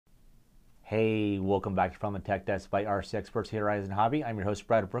Hey, welcome back to From the Tech Desk by RC Experts here at Horizon Hobby. I'm your host,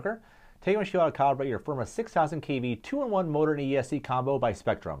 Brad Brooker. Today I'm going to show you how to calibrate your Firma 6000 kV 2-in-1 motor and ESC combo by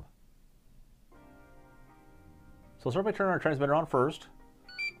Spektrum. So let's start by turning our transmitter on first.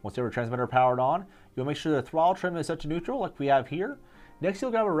 Once you have your transmitter powered on, you'll make sure the throttle trim is set to neutral like we have here. Next,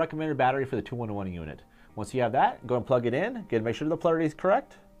 you'll grab a recommended battery for the 2-in-1 unit. Once you have that, go and plug it in. Again, make sure the polarity is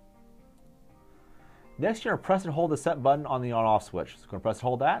correct. Next, you're going to press and hold the set button on the on-off switch. So, you're going to press and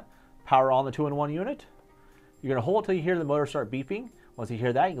hold that. Power on the 2-in-1 unit. You're going to hold it until you hear the motor start beeping. Once you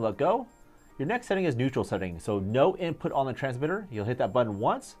hear that, you can let go. Your next setting is neutral setting, so no input on the transmitter. You'll hit that button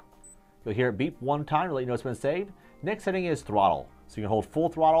once. You'll hear it beep one time to let you know it's been saved. Next setting is throttle. So you can hold full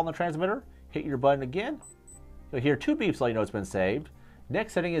throttle on the transmitter, hit your button again. You'll hear two beeps to let you know it's been saved.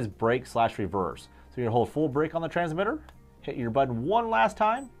 Next setting is brake/reverse. So you're going to hold full brake on the transmitter, hit your button one last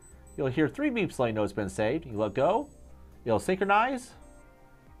time. You'll hear three beeps to let you know it's been saved. You let go. You'll synchronize.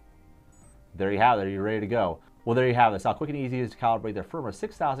 There you have it. You're ready to go. Well, there you have it. It's how quick and easy it is to calibrate the Firma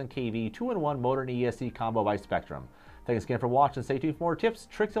 6000 kV 2-in-1 motor and ESC combo by Spektrum. Thanks again for watching. Stay tuned for more tips,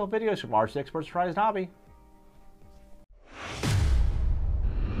 tricks, and videos from RC Experts Horizon Hobby.